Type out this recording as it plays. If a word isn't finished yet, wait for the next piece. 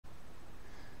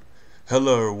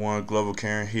Hello everyone, Global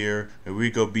Karen here, and we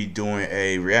gonna be doing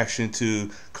a reaction to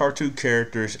cartoon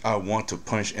characters I want to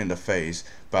punch in the face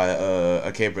by I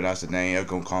can't pronounce the name. I'm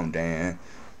gonna call him Dan.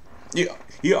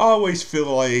 You always feel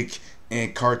like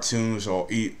in cartoons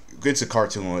it's a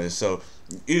cartoon list, so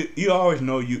you always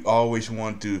know you always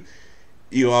want to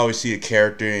you always see a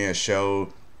character in a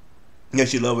show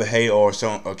that you love or hate, or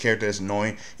a character that's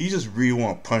annoying. You just really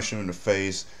want to punch him in the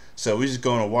face. So we're just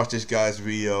gonna watch this guy's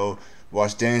video,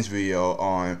 watch Dan's video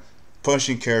on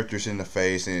punching characters in the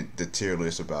face and the tier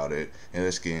list about it, and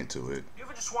let's get into it. You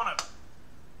ever just want to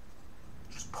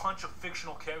just punch a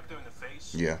fictional character in the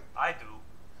face? Yeah. I do.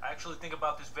 I actually think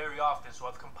about this very often, so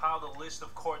I've compiled a list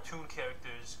of cartoon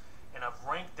characters and I've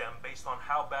ranked them based on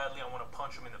how badly I want to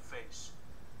punch them in the face.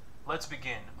 Let's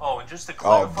begin. Oh, and just to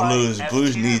clarify,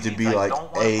 blues need to be like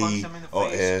A or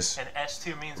S, and S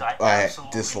tier means I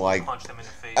absolutely dislike. punch them in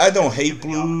the face. I don't hate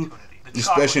blue,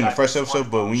 especially in the first episode,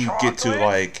 but when you get to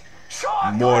like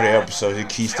more of the episodes, it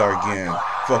keeps start getting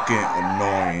fucking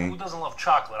annoying. Who doesn't love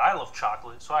chocolate? I love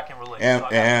chocolate, so I can relate. And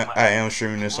I am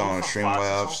streaming this on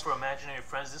Streamlabs. For imaginary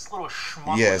friends, this little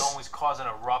schmuck is always causing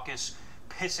a ruckus,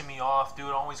 pissing me off, dude.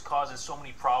 Always causing so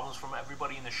many problems from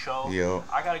everybody in the show. Yo.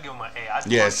 I gotta give him an A.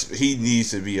 Yes, he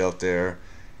needs to be up there.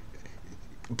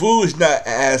 Blue is not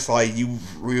as like you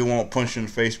really want to punch him in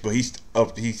the face, but he's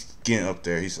getting up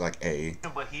there. He's like A.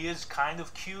 But he is kind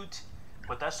of cute.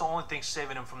 But that's the only thing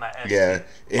saving him from that S. Yeah,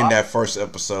 in that first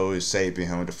episode is saving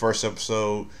him. The first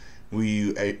episode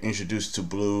we introduced to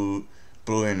Blue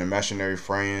and the imaginary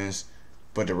friends,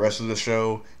 but the rest of the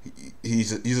show, he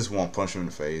just want to punch him in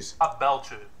the face. Bob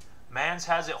Belcher, Mans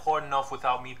has it hard enough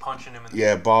without me punching him in the face.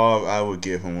 Yeah, Bob, I would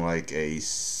give him like a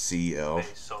CL. Okay,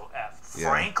 so F. Yeah.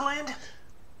 Franklin?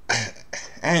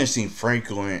 I ain't seen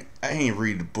Franklin. I ain't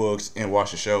read the books and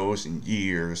watched the shows in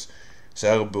years.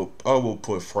 So I will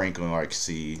put Franklin like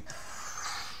C.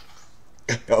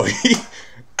 It's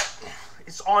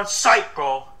on site,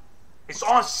 bro. It's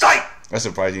on site. That's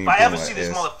surprising. If I ever see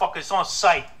this motherfucker, it's on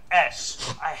site.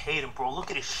 S. I hate him, bro.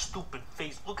 Look at his stupid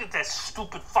face. Look at that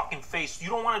stupid fucking face. You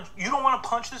don't want to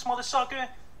punch this motherfucker?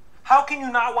 How can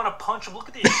you not want to punch him? Look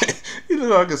at this. He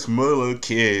looks like a small little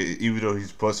kid, even though he's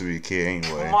supposed to be a kid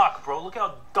anyway. Come on, bro. Look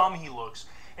how dumb he looks,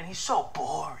 and he's so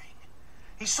boring.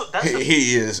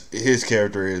 He is. His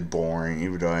character is boring.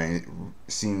 Even though I ain't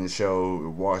seen the show,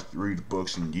 read the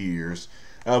books in years.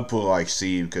 I'll put like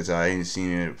C because I ain't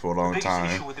seen it for a long time.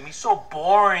 Biggest issue with him, he's so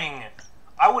boring.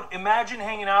 I would imagine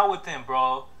hanging out with him,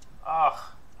 bro. Ugh,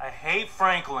 I hate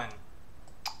Franklin.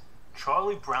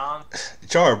 Charlie Brown.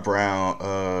 Charlie Brown.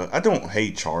 I don't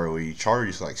hate Charlie.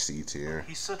 Charlie's like C tier.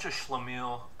 He's such a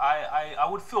schlemiel. I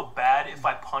would feel bad if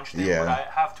I punched him, but I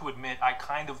have to admit I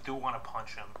kind of do want to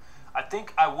punch him. I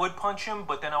think I would punch him,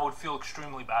 but then I would feel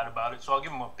extremely bad about it, so I'll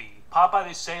give him a B. Popeye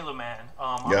the Sailor Man.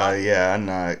 I'm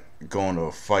not going to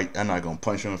fight. I'm not going to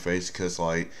punch him in the face because,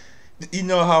 like, you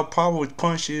know how Popeye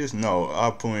punch is? No,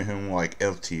 I'll put him like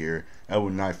F tier. I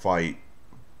would not fight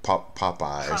Popeyes.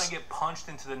 I'm trying to get punched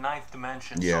into the 9th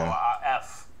dimension, so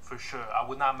F for sure. I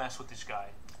would not mess with this guy.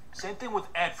 Same thing with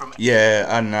Ed from... Yeah,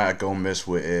 I'm not going to mess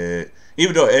with Ed.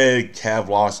 Even though Ed have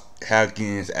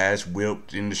getting his ass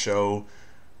whipped in the show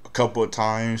a couple of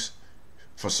times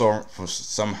for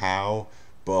somehow,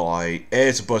 but like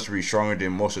Ed's supposed to be stronger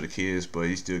than most of the kids, but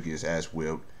he still gets his ass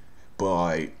whipped. But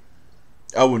like,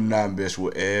 I would not mess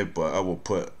with Ed, but I would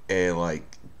put Ed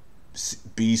like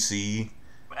BC.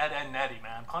 Ed and Nettie,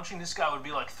 man, punching this guy would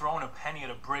be like throwing a penny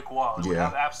at a brick wall. It would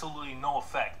have absolutely no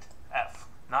effect. F.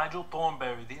 Nigel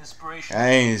Thornberry, the inspiration. I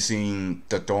ain't seen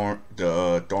the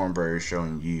Thornberry show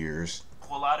in years.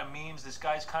 A lot of memes. This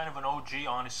guy's kind of an OG,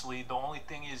 honestly. The only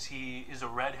thing is he is a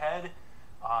redhead,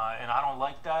 and I don't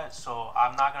like that, so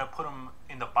I'm not gonna put him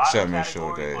in the bottom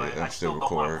category. But I still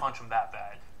don't want to punch him that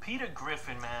bad. Peter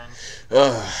Griffin, man.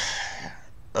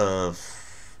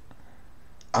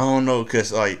 I don't know,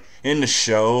 cause like in the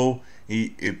show,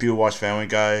 if people watch Family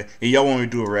Guy, if y'all want me to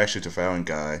do a reaction to Family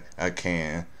Guy, I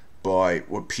can. But like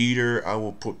with Peter, I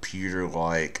will put Peter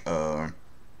like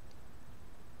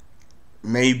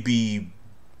maybe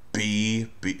B,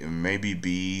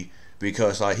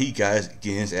 because like he getting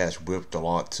his ass whipped a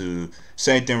lot too.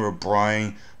 Same thing with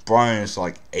Brian. Brian is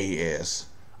like AS.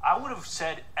 I would have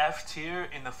said F tier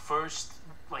in the first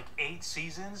like 8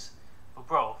 seasons, but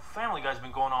bro, Family Guy's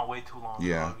been going on way too long.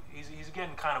 Yeah, he's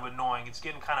getting kind of annoying. It's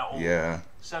getting kind of old. Yeah.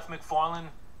 Seth MacFarlane,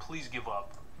 please give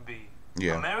up. B.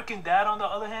 Yeah. American Dad, on the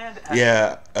other hand,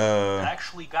 has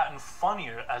actually gotten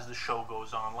funnier as the show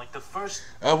goes on. Like the first,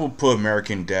 I would put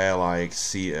American Dad like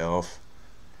CL.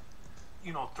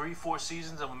 3-4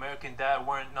 seasons of American Dad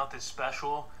weren't nothing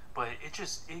special, but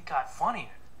it got funnier.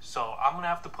 So I'm gonna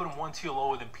have to put him one tier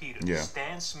lower than Peter. Yeah.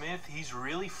 Stan Smith, he's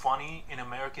really funny in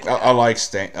American. I like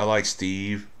Stan. I like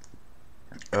Steve.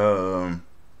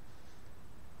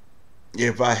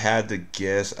 If I had to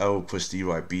guess, I would put Steve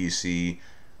like BC.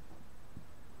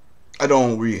 I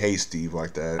don't really hate Steve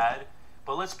like that.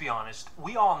 But let's be honest,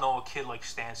 we all know a kid like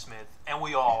Stan Smith, and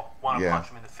we all want to punch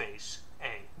him in the face.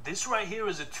 Hey, this right here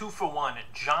is a 2-for-1.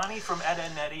 Johnny from Ed,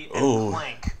 Edd n Eddy and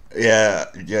Plank.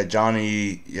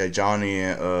 Johnny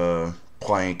and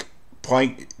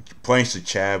Plank's a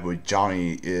Chad, but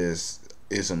Johnny is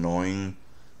annoying.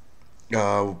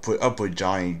 I'll put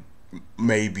Johnny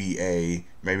maybe A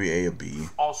or B.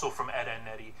 Also from Ed, Edd n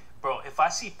Eddy. Bro, if I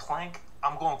see Plank,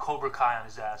 I'm going Cobra Kai on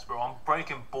his ass, bro. I'm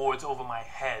breaking boards over my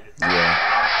head. Yeah.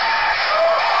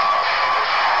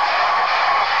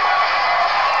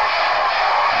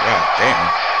 God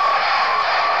damn.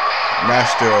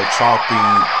 Master of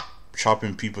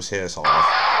chopping people's heads off.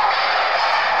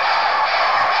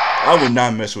 I would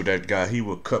not mess with that guy. He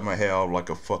would cut my hair off like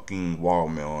a fucking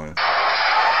watermelon.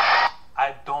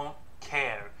 I don't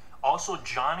care. Also,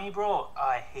 Johnny, bro,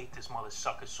 I hate this mother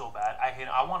sucker so bad.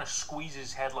 I want to squeeze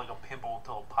his head like a pimple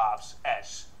until it pops.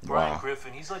 Brian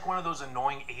Griffin, he's like one of those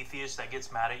annoying atheists that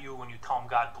gets mad at you when you tell him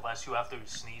God bless you after he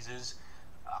sneezes.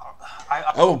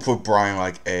 I would put Brian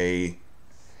like A.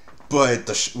 But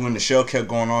when the show kept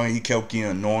going on, he kept getting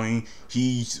annoying.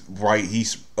 He's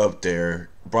up there.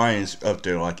 Brian's up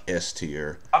there like S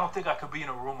tier. I don't think I could be in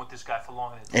a room with this guy for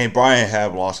longer than And Brian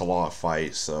have lost a lot of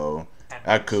fights, so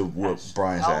I could whoop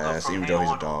Brian's ass, even though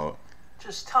he's a dog.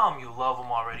 Just tell him you love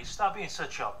him already. Stop being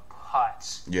such a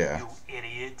putz. Yeah. You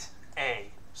idiot.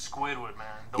 Squidward,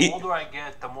 man. The older I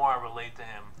get, the more I relate to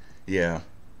him. Yeah.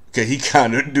 Because he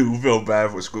kind of do feel bad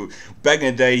for Squidward. Back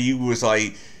in the day, he was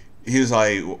like, you was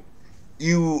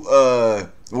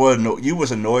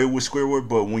annoyed with Squidward,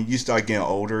 but when you start getting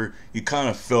older, you kind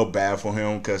of feel bad for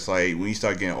him because like when you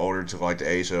start getting older to like the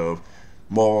age of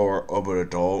more of an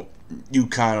adult, you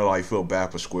kind of like feel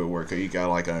bad for Squidward because you got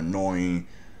like an annoying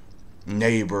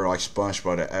neighbor like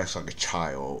SpongeBob that acts like a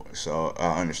child. So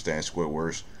I understand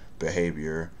Squidward's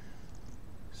behavior.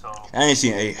 So I ain't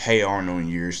seen Hey Arnold in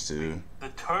years too. The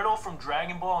turtle from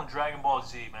Dragon Ball and Dragon Ball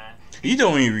Z, man. You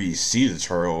don't even really see the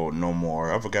turtle no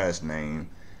more. I forgot his name.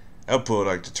 I'll put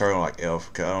like the turtle like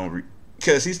Elf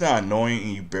because he's not annoying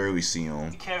and you barely see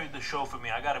him. He carried the show for me.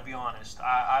 I gotta be honest.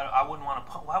 I wouldn't want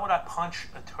to. Why would I punch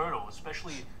a turtle,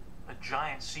 especially a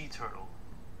giant sea turtle?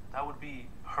 That would be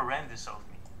horrendous of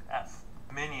me.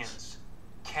 Minions.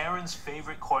 Karen's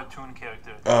favorite cartoon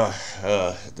character.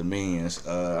 The Minions.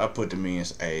 I put the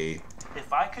Minions A.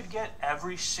 If I could get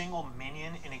every single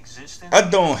minion in existence... I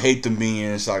don't hate the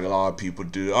Minions like a lot of people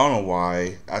do. I don't know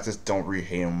why. I just don't really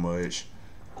hate them much.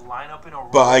 Line up in a row.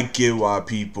 But I get why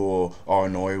people are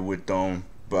annoyed with them.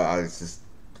 But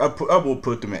I will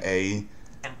put them in A.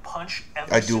 And punch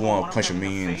every single one of them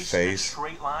in the face. In a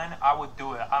straight line, I would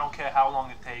do it. I don't care how long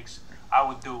it takes. I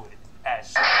would do it.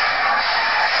 S.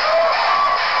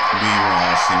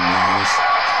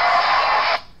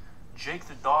 Jake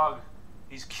the dog,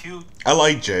 he's cute. I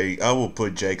like Jake. I will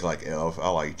put Jake like Elf. I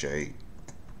like Jake.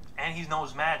 And he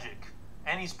knows magic.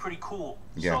 And he's pretty cool.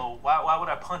 Yeah. So why would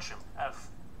I punch him? F.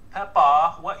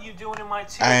 Peppa, what you doing in my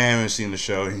team? I haven't seen the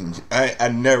show. I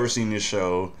never seen this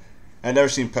show. I never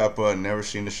seen Peppa. I never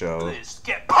seen the show. Please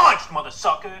get punched, mother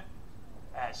sucker.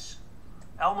 S.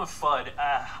 Elmer Fudd.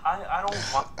 I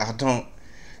don't.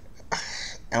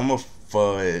 Elmer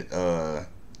Fudd.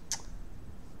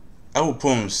 I would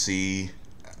put him C.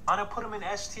 I'm gonna put him in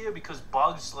S tier because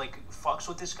Bugs like fucks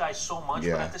with this guy so much,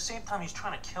 but at the same time he's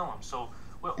trying to kill him. So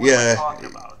what am I talking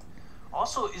about?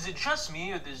 Also, is it just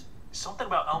me or does something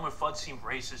about Elmer Fudd seem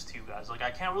racist to you guys? Like I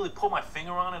can't really put my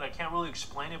finger on it. I can't really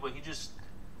explain it, but he just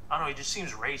he just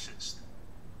seems racist.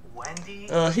 Wendy?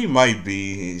 He might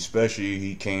be, especially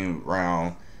he came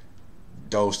around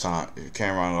those times. It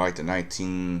came around like the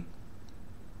 19.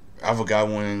 I forgot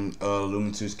when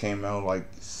Looney Tunes came out, like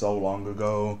so long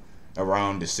ago,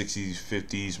 around the 60s,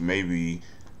 50s, maybe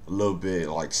a little bit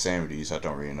like 70s. I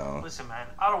don't really know. Listen, man,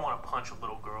 I don't want to punch a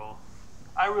little girl.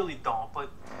 I really don't. But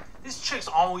this chick's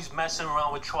always messing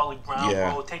around with Charlie Brown,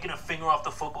 bro, taking a finger off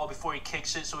the football before he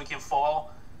kicks it so he can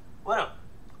fall. What a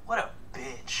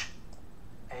bitch.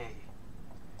 Hey,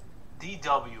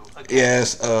 DW again.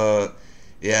 Yes,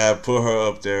 put her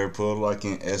up there. Put her like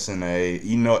in S and A.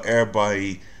 You know,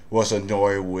 everybody was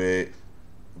annoyed with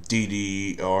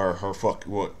Dee or her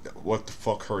what the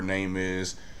fuck her name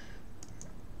is.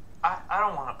 I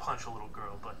don't want to punch a little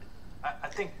girl, but I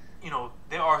think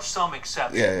there are some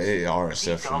exceptions. Yeah, there are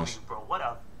exceptions. DW, bro, what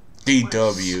a DW,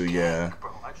 skank, yeah.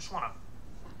 Bro, I just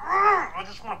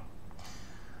want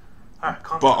Alright,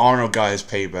 but Arnold got his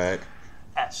payback.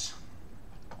 S.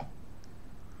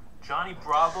 Johnny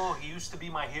Bravo, he used to be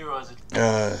my hero as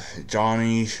a...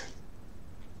 Johnny...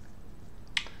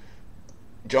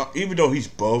 even though he's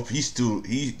both,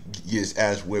 he gets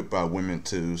ass whipped by women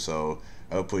too, so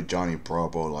I'll put Johnny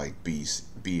Bravo like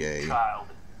BA. Child.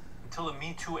 Until the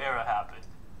Me Too era happened.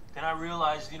 Then I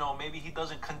realized, maybe he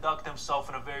doesn't conduct himself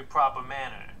in a very proper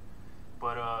manner.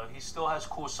 But he still has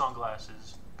cool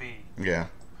sunglasses. B. Yeah.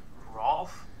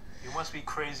 Rolf? You must be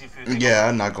crazy if you think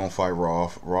I'm not gonna fight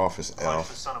Rolf. Rolf is F.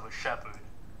 The son of a shepherd.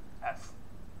 F.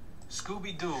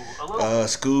 Scooby-Doo.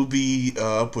 Scooby,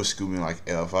 I'll put Scooby in like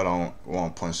F. I don't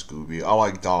want to punch Scooby. I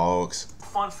like dogs.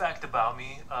 Fun fact about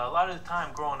me, a lot of the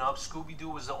time growing up, Scooby-Doo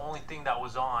was the only thing that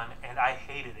was on, and I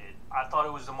hated it. I thought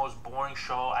it was the most boring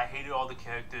show. I hated all the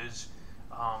characters.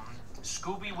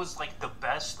 Scooby was like the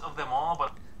best of them all,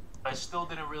 but I still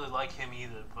didn't really like him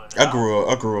either. But I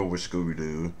grew up with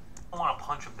Scooby-Doo. I don't want to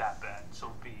punch him that bad,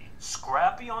 so B.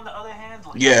 Scrappy, on the other hand,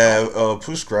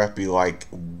 put Scrappy like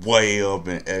way up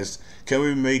in S. Can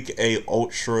we make a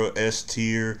ultra S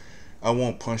tier? I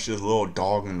won't punch this little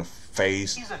dog in the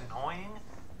face. He's annoying,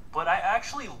 but I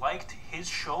actually liked his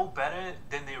show better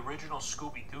than the original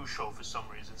Scooby-Doo show for some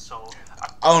reason. So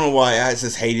I don't know why I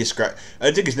just hated Scrappy.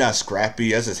 I think it's not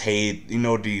Scrappy. I just hate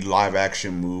the live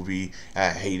action movie. I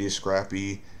hated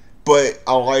Scrappy, but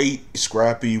I like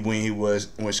Scrappy when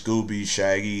Scooby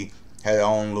Shaggy had their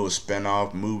own little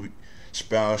spin-off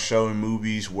show and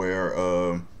movies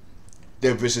where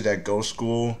they visit that ghost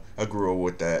school. I grew up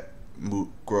with that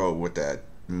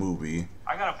movie.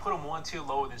 I gotta put him one tier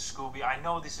lower than Scooby. I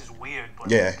know this is weird, but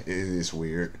yeah, it is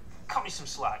weird. Cut me some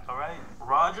slack, all right?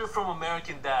 Roger from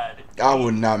American Dad. I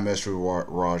would not mess with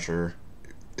Roger.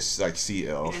 It's like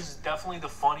CL. He is definitely the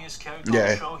funniest character on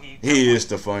the show. He is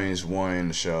the funniest one in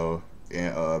the show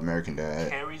in American Dad.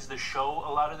 Carries the show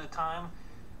a lot of the time.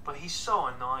 But he's so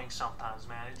annoying sometimes,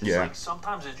 man. It's just like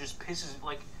sometimes it just pisses.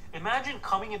 Like, imagine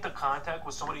coming into contact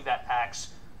with somebody that acts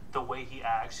the way he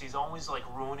acts. He's always like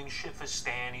ruining shit for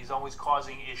Stan. He's always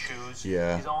causing issues.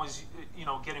 Yeah. He's always,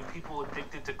 getting people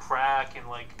addicted to crack and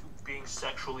like being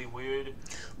sexually weird.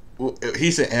 Well,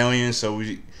 he's an alien, so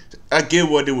I get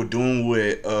what they were doing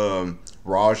with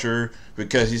Roger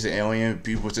because he's an alien.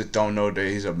 People just don't know that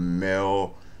he's a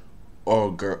male or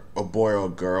a boy or a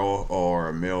girl or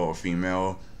a male or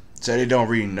female. So they don't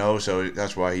really know, so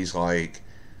that's why he's like,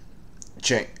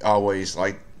 always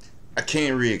like, I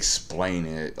can't really explain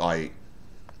it. Like,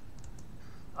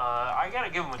 I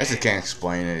gotta give him a name. I just can't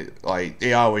explain it. Like,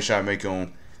 they always try to make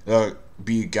him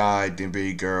be a guy, then be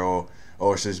a girl,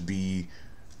 or just be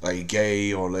like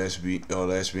gay or lesbian.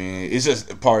 It's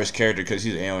just part of his character because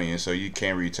he's an alien, so you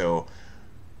can't really tell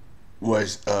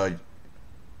what's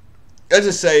let's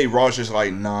just say Roger's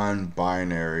like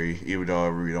non-binary, even though I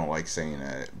really don't like saying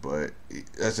that. But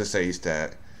let's just say he's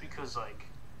that. Because like,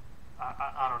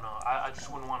 I don't know. I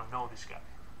just wouldn't want to know this guy.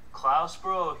 Klaus,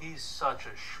 bro, he's such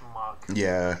a schmuck.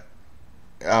 Yeah,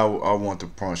 I want to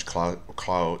punch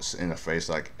Klaus in the face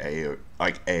like A.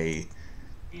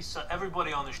 He's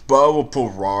everybody on the show. But I will put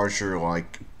Roger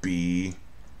like B.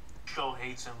 Show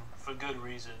hates him for good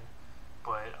reason,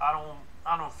 but I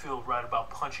don't feel right about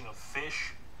punching a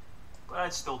fish. But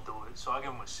I'd still do it, so I'll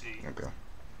give him a C. Okay.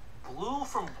 Blue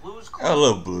from Blue's Clues. I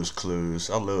love Blue's Clues.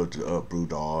 I love Blue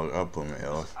Dog. I'll put him in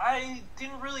F. I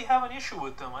didn't really have an issue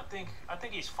with him. I think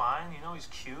he's fine. He's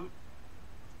cute.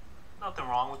 Nothing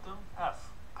wrong with him.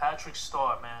 F. Patrick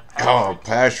Star, man.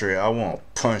 Patrick! I want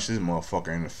to punch this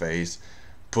motherfucker in the face.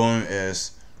 Put him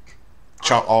as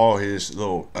chop all his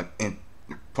little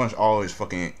punch all his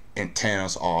fucking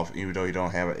antennas off, even though he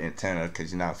don't have an antenna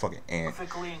because he's not a fucking ant.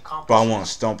 But I want to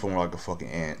stomp him like a fucking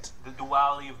ant. The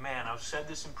duality of man. I've said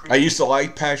this in previous. I used to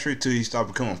like Patrick till he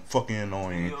started becoming fucking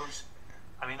annoying. Videos.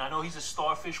 I mean, I know he's a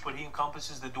starfish, but he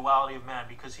encompasses the duality of man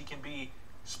because he can be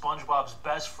SpongeBob's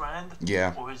best friend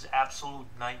or his absolute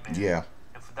nightmare. Yeah.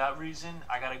 And for that reason,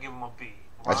 I gotta give him a B.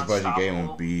 I suppose you gave him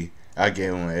a B. I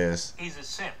gave him an S. He's a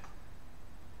simp.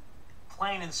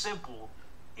 Plain and simple,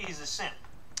 he's a simp.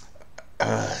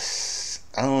 I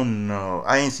don't know.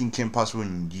 I ain't seen Kim Possible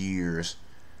in years.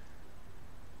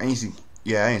 I ain't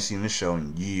seen this show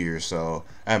in years, so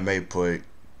I may put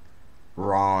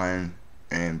Ron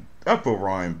and I put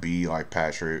Ron B like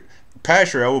Patrick.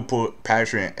 I would put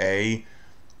Patrick in A,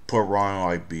 put Ron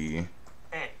like B.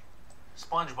 A.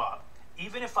 SpongeBob.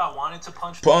 Even if I wanted to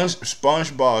punch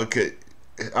SpongeBob,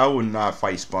 I would not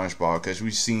fight SpongeBob because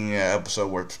we've seen that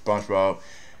episode where SpongeBob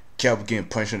kept getting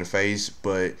punched in the face,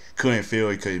 but couldn't feel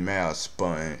it because he's mad at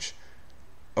Sponge.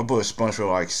 I put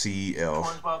SpongeBob like CL.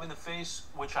 SpongeBob in the face,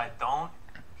 which I don't.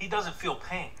 He doesn't feel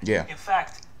pain. Yeah. In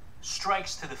fact,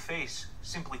 strikes to the face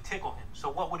simply tickle him. So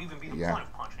what would even be the point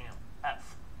of punching him?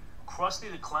 F.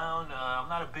 Krusty the Clown, I'm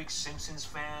not a big Simpsons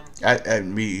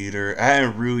fan. Me either. I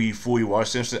haven't really fully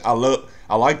watched Simpsons.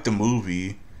 I liked the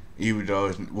movie, even though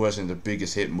it wasn't the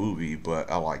biggest hit movie,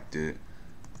 but I liked it.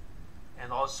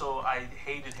 And also, I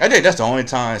hated him. I think that's the only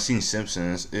time I've seen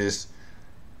Simpsons is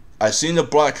I seen the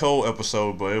Black Hole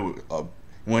episode, but it was,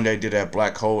 when they did that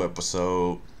Black Hole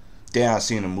episode, then I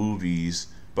seen the movies,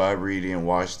 but I really didn't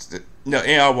watch it. No,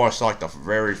 and I watched like the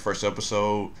very first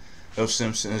episode of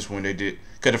Simpsons when they did,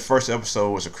 because the first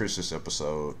episode was a Christmas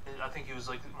episode. I think he was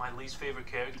like my least favorite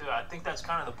character. I think that's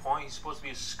kind of the point. He's supposed to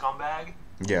be a scumbag.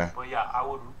 Yeah. But yeah, I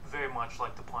would very much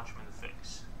like to punch him in the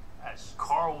face. As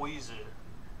Carl Weezer,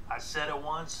 I said it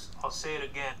once, I'll say it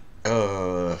again.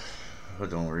 I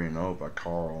don't really know about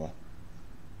Carl.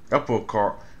 I put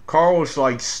Carl. Carl is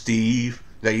like Steve,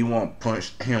 that you want to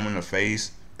punch him in the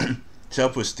face. So I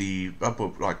put Steve. I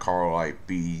put like Carl like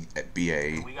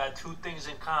B.A. We got two things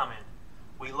in common.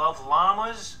 We love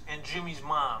llamas and Jimmy's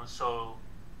mom. So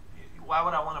why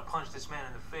would I want to punch this man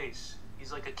in the face?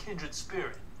 He's like a kindred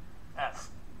spirit. F.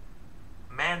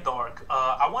 Mandark.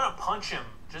 I want to punch him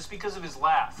just because of his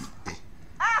laugh.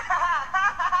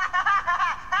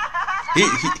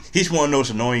 He's one of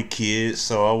those annoying kids,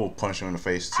 so I will punch him in the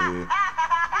face too.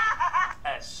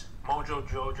 S. Mojo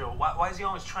Jojo. Why is he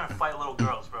always trying to fight little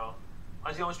girls, bro?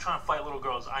 Why is he always trying to fight little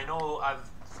girls? I know I've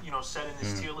said in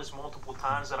this tier list multiple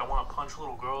times that I want to punch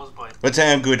little girls, but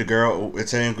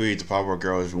technically the power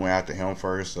girls went after him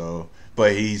first, so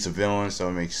but he's a villain, so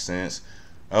it makes sense.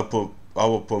 I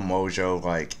will put Mojo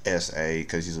like S.A.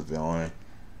 because he's a villain.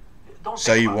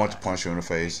 So you want to punch him in the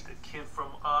face. The kid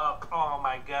from Up. Oh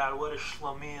my god, what a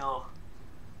schlemiel.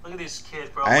 Look at this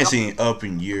kid, bro. I ain't seen Up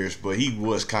in years, but he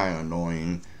was kind of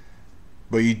annoying.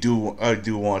 But I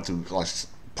do want to like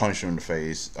punch him in the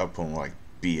face. I put him like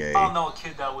B.A. I don't know a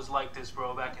kid that was like this,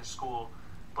 bro, back in school.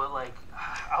 But like,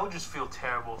 I would just feel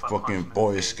terrible if I punched him in the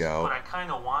Boy face. Scout. But I kind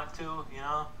of want to,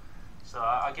 So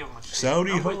I give him a C.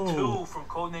 Saudi Number ho. 2 from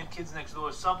Codename Kids Next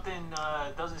Door. Something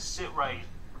doesn't sit right.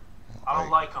 I don't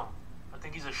like him. I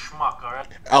think he's a schmuck. All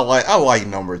right. I like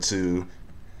number 2.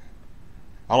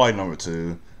 I like number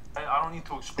 2. I don't need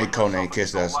to explain. And Codename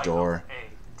Kids Next Door.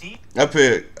 D. I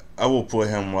will put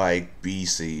him like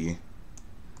B.C.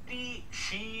 D.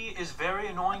 She is very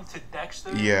annoying to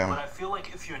Dexter. Yeah. But I feel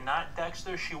like if you're not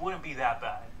Dexter, she wouldn't be that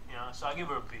bad. So I give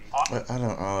her a B. I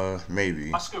don't.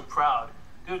 Maybe. Oscar Proud.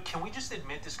 Dude, can we just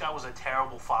admit this guy was a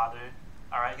terrible father?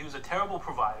 Alright, he was a terrible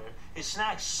provider. His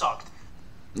snacks sucked.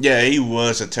 Yeah, he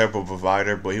was a terrible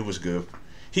provider, but he was good.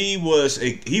 He was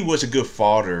a good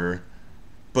father,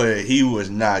 but he was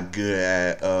not good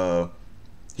at.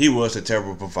 He was a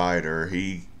terrible provider.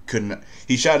 He couldn't.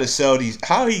 He tried to sell these.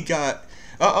 How he got.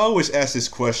 I always ask this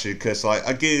question because, like,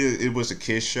 I get it was a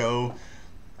kids show,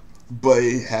 but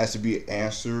it has to be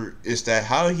answered. Is that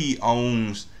how he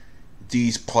owns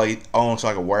owns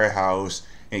like a warehouse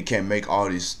and can make all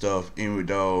this stuff, even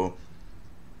though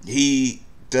he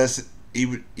does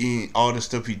all the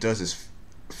stuff he does is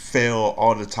fail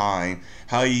all the time.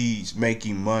 How he's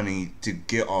making money to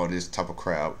get all this type of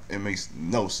crap? It makes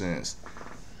no sense.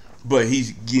 But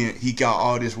he got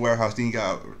all this warehouse. Then he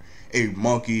got a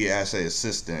monkey as an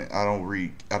assistant. I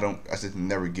just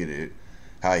never get it.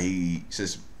 How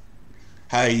he's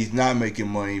not making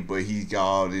money, but he got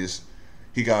all this.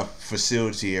 He got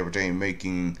facility, everything,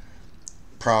 making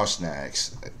Proud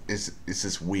snacks. It's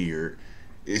just weird.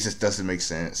 It just doesn't make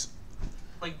sense.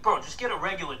 Like, bro, just get a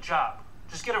regular job.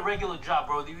 Just get a regular job,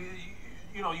 bro.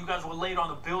 You guys were late on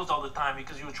the bills all the time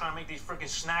because you were trying to make these freaking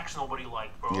snacks nobody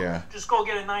liked, bro. Yeah. Just go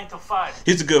get a 9 to 5.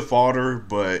 He's a good father,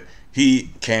 but he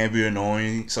can be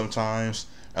annoying sometimes.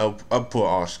 I'll put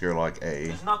Oscar like A.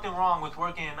 There's nothing wrong with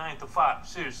working a 9 to 5.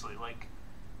 Seriously, like,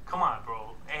 come on,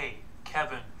 bro. A.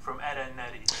 Kevin from Ed, Edd n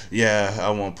Eddy. Yeah,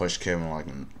 I won't push Kevin like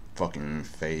in fucking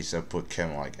face. I put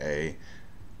Kevin like A.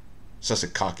 Such a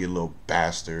cocky little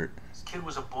bastard. This kid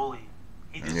was a bully.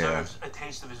 He deserves a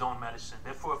taste of his own medicine.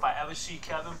 Therefore, if I ever see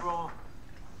Kevin, bro,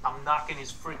 I'm knocking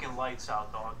his freaking lights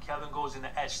out, dog. Kevin goes in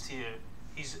the S tier.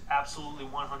 He's absolutely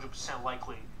 100%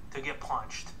 likely to get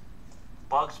punched.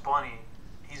 Bugs Bunny,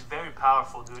 he's very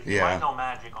powerful, dude. He might know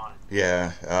magic on it.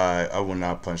 Yeah, I will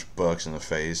not punch Bugs in the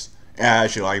face. And I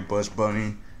actually like Bugs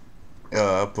Bunny.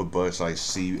 I put Bugs like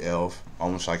Sea Elf,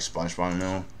 almost like SpongeBob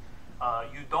now.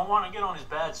 You don't want to get on his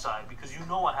bad side because you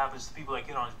know what happens to people that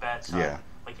get on his bad side. Yeah.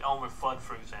 Like Elmer Fudd,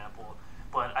 for example.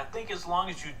 But I think as long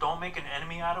as you don't make an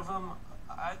enemy out of him,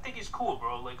 I think he's cool,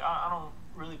 bro. Like, I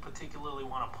really particularly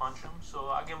want to punch him, so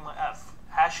I give him an F.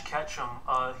 Hash Ketchum,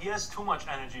 he has too much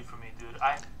energy for me, dude.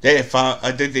 I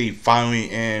think they finally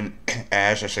in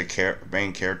Ash as a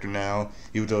main character now,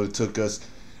 even though it took us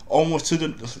almost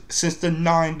since the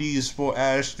 90s for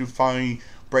Ash to finally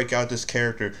break out this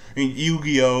character. In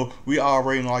Yu-Gi-Oh, we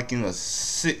already like in a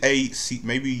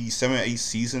maybe 7, 8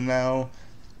 season now.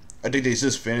 I think they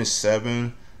just finished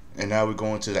 7, and now we're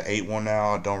going to the 8th one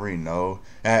now. I don't really know.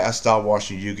 And I stopped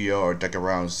watching Yu-Gi-Oh or Deck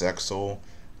Around Zexal,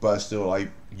 but I still like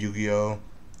Yu-Gi-Oh.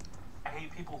 I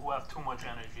hate people who have too much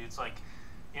energy. It's like,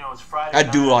 it's Friday I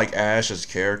night. do like Ash as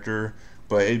character,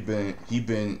 but he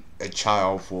been a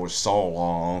child for so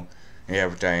long and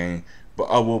everything. But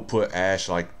I will put Ash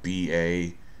like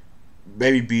BA,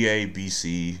 maybe BA,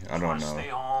 BC. I don't know. Stay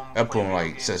home, I put him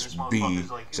like says B,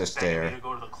 says there. Me to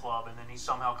go to the club, and then he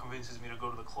somehow convinces me to go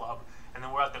to the club. And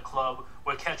then we're at the club,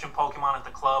 we're catching Pokemon at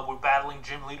the club, we're battling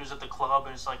gym leaders at the club,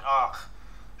 and it's like,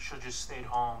 should have just stayed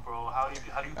home, bro. How do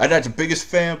you? I'm not the biggest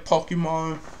fan of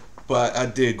Pokemon, but I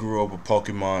did grow up with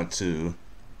Pokemon too.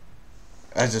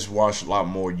 I just watched a lot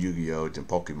more Yu-Gi-Oh than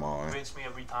Pokemon. Convince me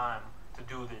every time to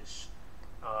do this,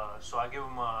 so I give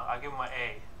him a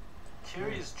A.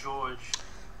 Curious George.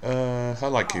 I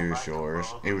like Curious George,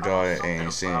 even though I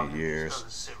ain't seen it in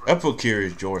years. I put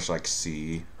Curious George like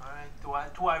C.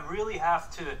 Do I really have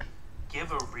to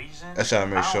give a reason? That's how I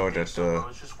make sure that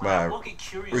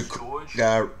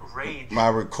my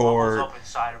record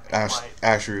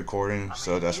actually recording.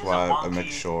 So that's why I make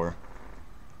sure.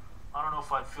 I don't know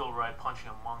if I'd feel right punching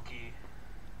a monkey.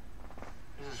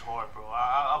 This is hard, bro.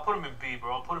 I'll put him in B,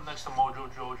 bro. I'll put him next to Mojo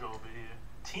Jojo over here.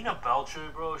 Tina Belcher,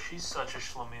 bro. She's such a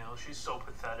schlemiel. She's so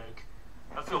pathetic.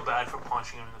 I feel bad for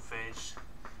punching her in the face.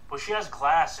 But she has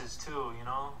glasses too,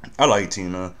 I like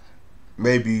Tina.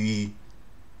 Maybe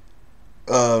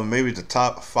the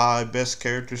top 5 best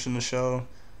characters in the show.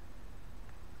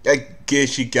 I guess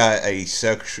she got a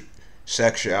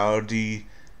sexuality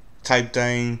type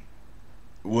thing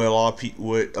with a lot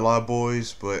of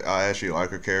boys, but I actually like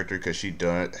her character because she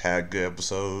had good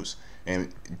episodes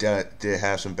and did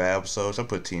have some bad episodes. I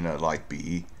put Tina at like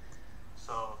B.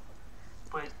 So,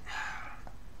 but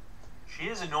she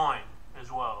is annoying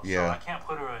as well. Yeah. So I can't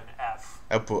put her in F.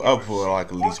 I'll put her like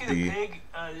at least Porky B. the Pig,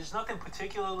 there's nothing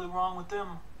particularly wrong with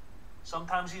him.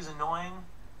 Sometimes he's annoying,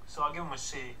 so I'll give him a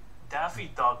C.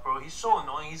 Daffy Duck, bro, he's so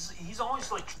annoying. He's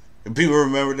always like. People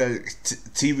remember that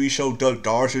TV show Duck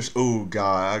Dodgers? Oh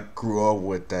God, I grew up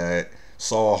with that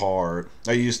so hard.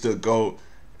 I used to live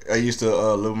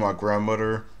with my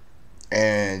grandmother,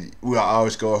 and I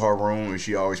always go to her room, and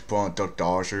she always put on Duck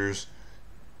Dodgers.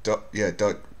 Duck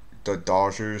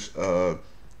Dodgers.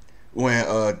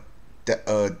 When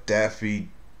Daffy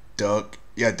Duck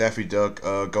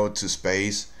go to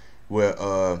space with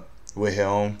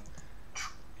him.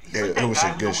 It was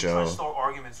a good show. I start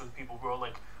arguments with people, bro.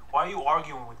 Like, why are you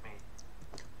arguing with me?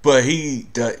 But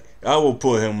I will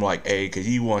put him like A because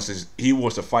he wants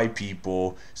to fight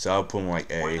people. So I'll put him like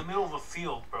A. We're in the middle of a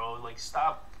field, bro. Like,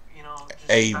 stop. Just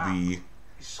A stop. B.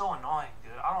 He's so annoying,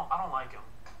 dude. I don't like him.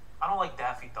 I don't like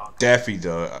Daffy Duck. Daffy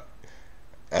Duck.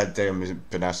 I think I'm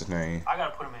pronounce his name. I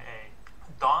gotta put him in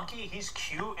A. Donkey, he's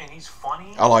cute and he's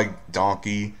funny. I like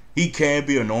Donkey. He can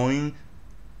be annoying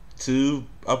too.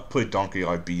 I'll put Donkey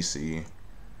like BC.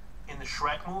 In the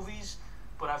Shrek movies,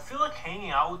 but I feel like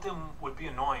hanging out with him would be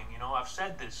annoying. I've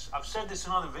said this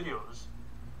in other videos.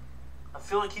 I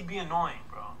feel like he'd be annoying,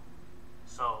 bro.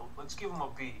 So let's give him a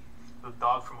B. The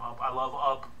dog from Up. I love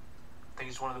Up. I think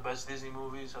it's one of the best Disney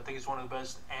movies. I think it's one of the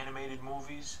best animated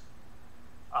movies.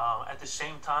 At the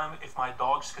same time, if my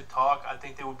dogs could talk, I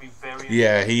think they would be very.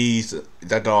 Yeah,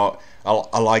 that dog.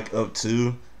 I like Up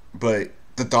too, but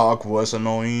the dog was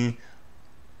annoying,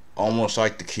 almost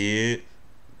like the kid.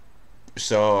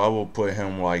 So I will put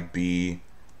him like B.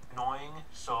 Annoying,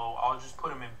 so I'll just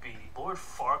put him in B. Lord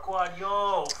Farquaad,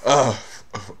 yo.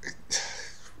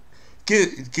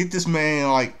 Get this man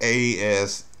like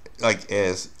as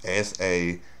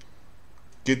A.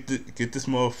 Get this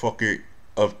motherfucker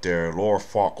up there, Lord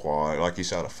Farquaad, like he's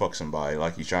trying to fuck somebody,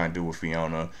 like he's trying to do with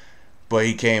Fiona. But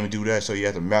he can't even do that, so he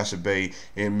had to masturbate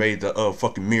and made the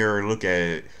fucking mirror look at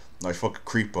it like fucking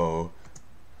creepo.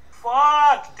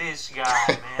 Fuck this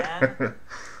guy, man.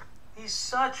 He's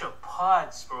such a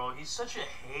putz, bro. He's such a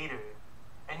hater.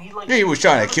 And he was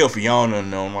trying to kill Fiona,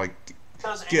 and I'm like,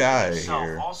 get out of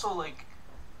here. Also, like,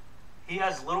 he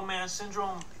has little man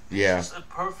syndrome. Yeah. It's just a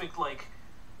perfect, like,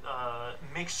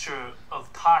 mixture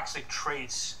of toxic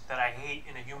traits that I hate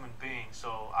in a human being.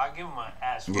 So I give him an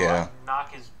S, bro. Yeah. I'd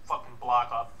knock his fucking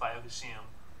block off if I ever see him.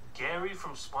 Gary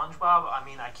from SpongeBob, I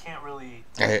mean, I can't really.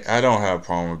 I don't have a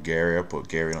problem with Gary. I put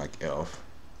Gary like F.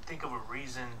 think of a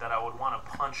reason that I would want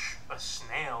to punch a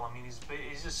snail. I mean,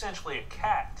 he's essentially a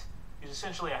cat. He's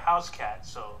essentially a house cat.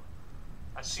 So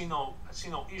I see no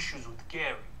issues with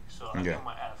Gary. So I give him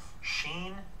an F.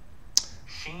 Sheen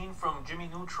from Jimmy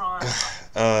Neutron.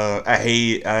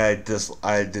 I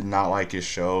did not like his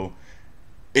show.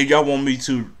 If y'all want me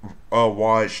to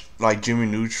watch like Jimmy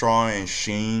Neutron and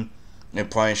Sheen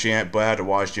and playing Sheen, but I had to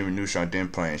watch Jimmy Neutron then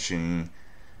playing Sheen.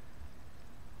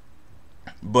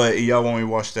 But if y'all want me to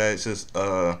watch that, just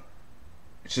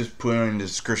put it in the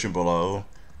description below.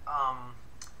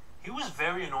 He was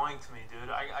very annoying to me,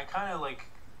 dude. I kind of like.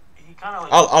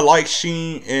 I like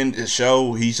Sheen in the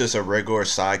show. He's just a regular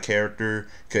side character.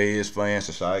 Cause he is playing as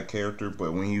a side character.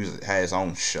 But when he had his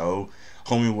own show,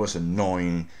 homie was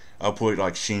annoying. I put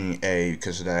like Sheen A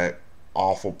because of that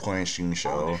awful playing Sheen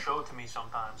show. The show to me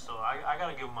sometimes, so I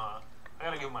gotta give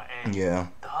him an A. Yeah.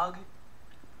 Doug,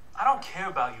 I don't care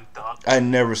about you, Doug. I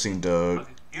never seen Doug. Look,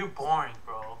 you're boring,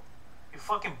 bro. You're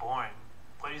fucking boring.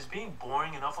 But is being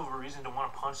boring enough of a reason to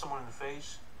want to punch someone in the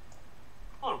face?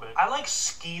 A little bit. I like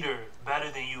Skeeter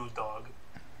better than you, dog.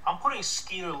 I'm putting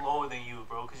Skeeter lower than you,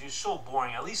 bro, because you're so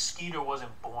boring. At least Skeeter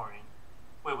wasn't boring.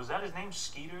 Wait, was that his name,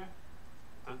 Skeeter?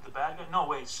 The bad guy? No,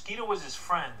 wait. Skeeter was his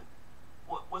friend.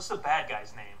 What's the bad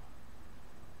guy's name?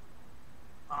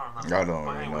 I don't remember. I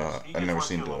don't know. I never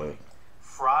seen Doug.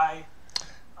 Fry.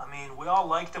 I mean, we all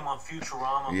liked him on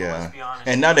Futurama, yeah. But let's be honest.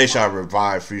 And now they try to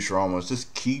revive Futurama.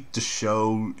 Just keep the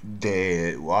show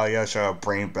dead. Why y'all try to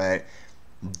bring back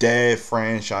dead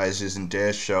franchises and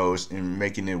dead shows and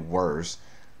making it worse?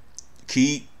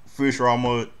 Keep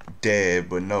Futurama dead,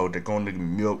 but no, they're going to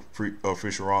milk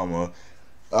Futurama.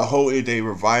 I hope if they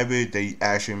revive it, they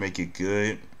actually make it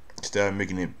good instead of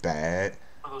making it bad.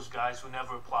 One of those guys who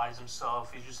never applies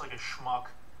himself. He's just like a schmuck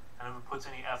and never puts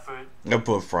any effort. I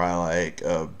put Fry like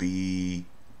B,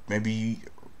 maybe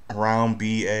around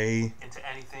BA. Into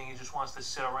anything. He just wants to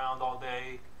sit around all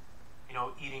day, you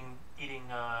know, eating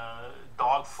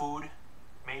dog food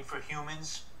made for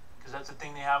humans, because that's the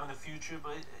thing they have in the future.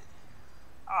 But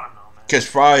I don't know, man. Because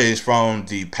Fry is from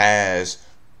the past,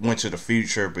 went to the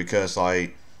future because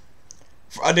like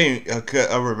I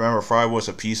remember Fry was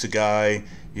a pizza guy.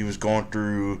 He was going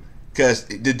through because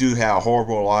the dude had a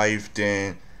horrible life.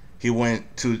 Then he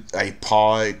went to a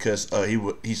pod because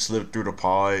he slipped through the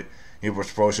pod. He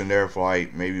was frozen there for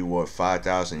like maybe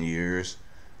 5,000 years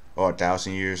or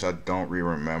 1,000 years. I don't really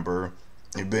remember.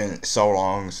 It's been so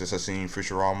long since I seen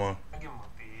Futurama. I give him a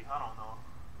B. I don't know.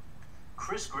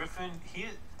 Chris Griffin,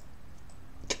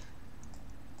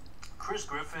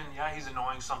 yeah, he's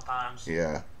annoying sometimes.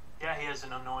 Yeah. Yeah, he has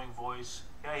an annoying voice.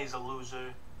 Yeah, he's a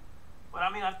loser. But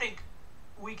I mean, I think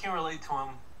we can relate to him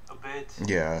a bit.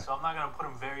 Yeah. So I'm not gonna put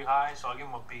him very high. So I'll give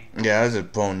him a B. Yeah, I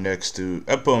just put him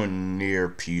I put him near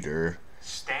Peter.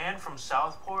 Stan from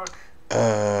South Park.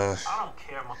 I don't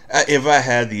care much. If I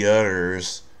had the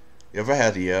others,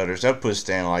 I'd put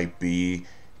Stan like B.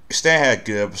 Stan had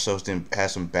good episodes, then had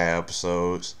some bad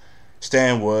episodes.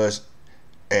 Stan was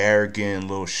arrogant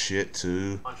little shit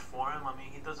too. Much for him. I mean,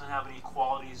 he doesn't have any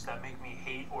qualities that make me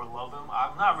hate or love him.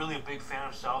 I'm not really a big fan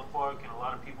of South Park, and a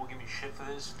lot of people give me shit for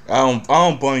this. I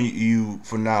don't blame you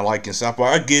for not liking South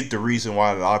Park. I get the reason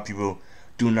why a lot of people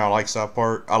do not like South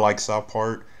Park. I like South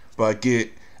Park, but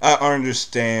I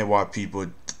understand why people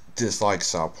dislike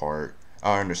South Park.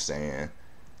 I understand.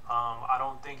 I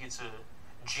don't think it's a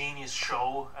genius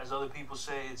show, as other people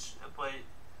say. But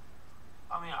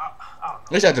I mean, I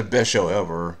don't know. It's not the best show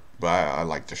ever, but I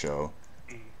like the show.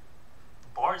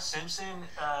 Bart Simpson,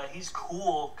 he's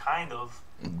cool, kind of.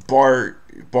 Bart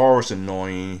was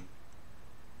annoying.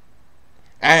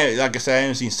 Like I said, I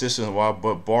haven't seen Sisters in a while,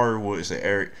 but Bart was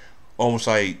almost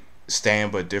like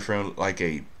Stan, but different,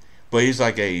 but he's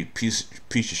like a piece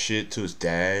of shit to his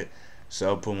dad. So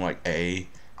I'll put him like A.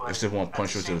 I just want to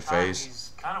punch him to the face.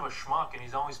 He's kind of a schmuck, and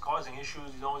he's always causing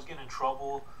issues. He's always getting in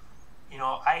trouble. You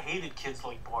know, I hated kids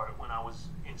like Bart when I was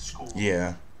in school.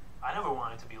 Yeah. I never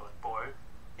wanted to be like Bart.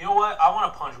 You know what? I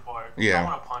want to punch Bart. Yeah. I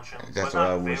want to punch him. That's what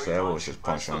I would say. I would just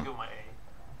punch him. Give him an A.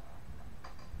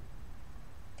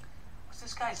 What's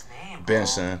this guy's name, bro?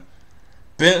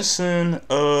 Benson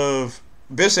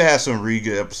has some really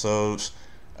good episodes.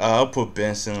 I'll put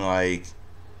Benson like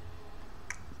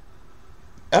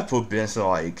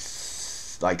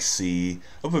C.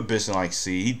 I'll put Benson like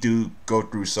C. He do go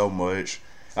through so much.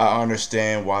 I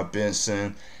understand why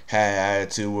Benson had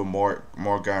attitude with Morgan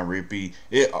and Rippy.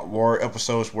 It were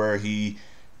episodes where he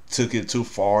took it too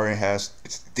far and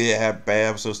did have bad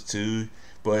episodes too,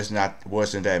 but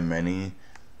wasn't that many.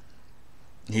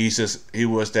 He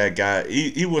was that guy.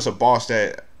 He was a boss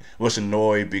that was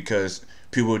annoyed because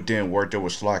people didn't work that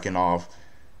was slacking off.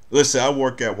 Listen, I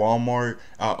work at Walmart.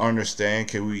 I understand.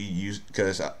 Can we use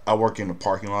because I work in the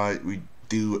parking lot. We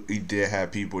did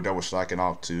have people that were slacking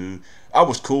off too. I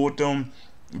was cool with them,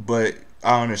 but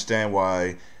I understand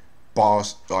why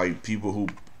boss like people who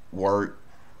work.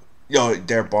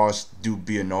 Their boss do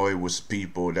be annoyed with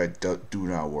people that do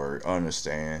not work. I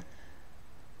understand.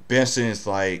 Benson is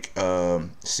like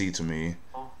C to me.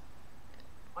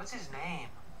 What's his name?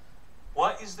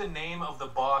 What is the name of the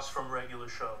boss from regular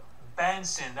show?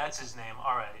 Benson, that's his name.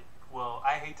 All right. Well,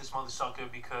 I hate this mother sucker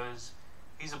because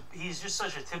he's just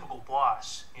such a typical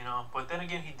boss, you know. But then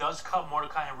again, he does cut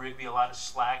Mordecai and Rigby a lot of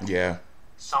slack. Yeah.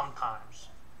 Sometimes,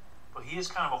 but he is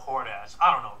kind of a horde ass.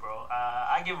 I don't know, bro.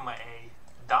 I give him an A.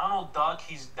 Donald Duck,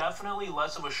 he's definitely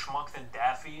less of a schmuck than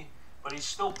Daffy, but he's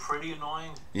still pretty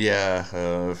annoying.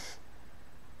 Yeah.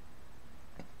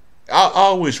 I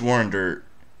always wonder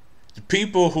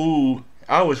people who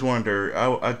I always wonder.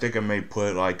 I think I may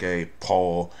put like a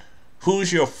poll.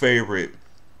 Who's your favorite,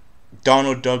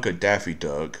 Donald Duck or Daffy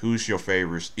Duck? Who's your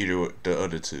favorite? Either the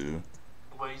other two.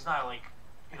 But he's not like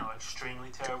extremely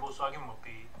terrible, so I give him a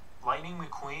B. Lightning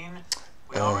McQueen.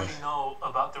 We already know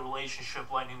about the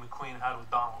relationship Lightning McQueen had with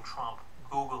Donald Trump.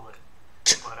 Google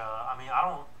it. But I mean, I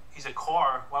don't. He's a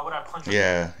car. Why would I punch him?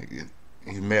 Yeah,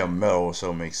 he's made of metal,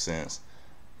 so it makes sense.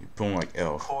 You put him like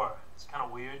Elf. Car. It's kind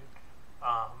of weird.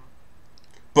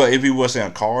 But if he wasn't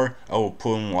a car, I would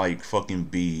put him like fucking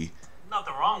B.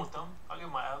 Nothing wrong with him. I'll give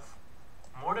him an F.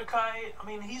 Mordecai, I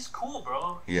mean, he's cool,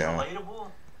 bro. He's relatable.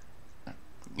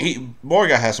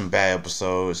 Mordecai had some bad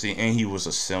episodes, and he was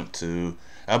a simp too.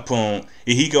 I put him.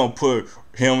 If he gonna put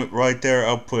him right there,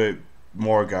 I'll put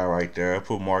Mordecai right there. I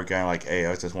put Mordecai like, hey,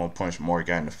 I just want to punch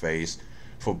Mordecai in the face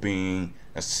for being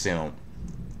a simp.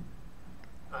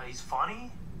 He's funny.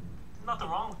 Nothing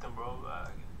wrong with him, bro.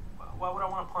 Why would I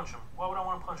want to punch him? Why would I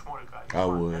want to punch Mordecai? I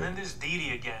would. And then there's Dee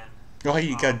Dee again. Why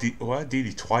you got why Dee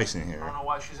Dee twice in here? I don't know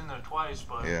why she's in there twice,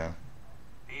 but yeah.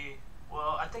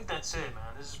 Well, I think that's it, man.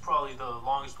 This is probably the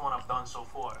longest one I've done so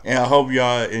far. And I hope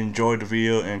y'all enjoyed the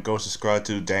video and go subscribe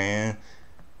to Dan.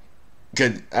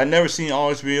 Cause I never seen all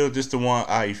his videos. Just the one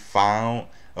I found.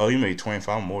 Oh, he made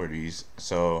 25 more of these,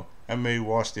 so I may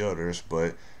watch the others,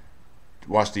 but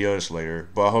watch the others later.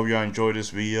 But I hope y'all enjoyed this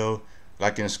video.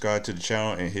 Like and subscribe to the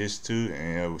channel and his too,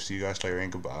 and I will see you guys later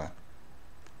and goodbye.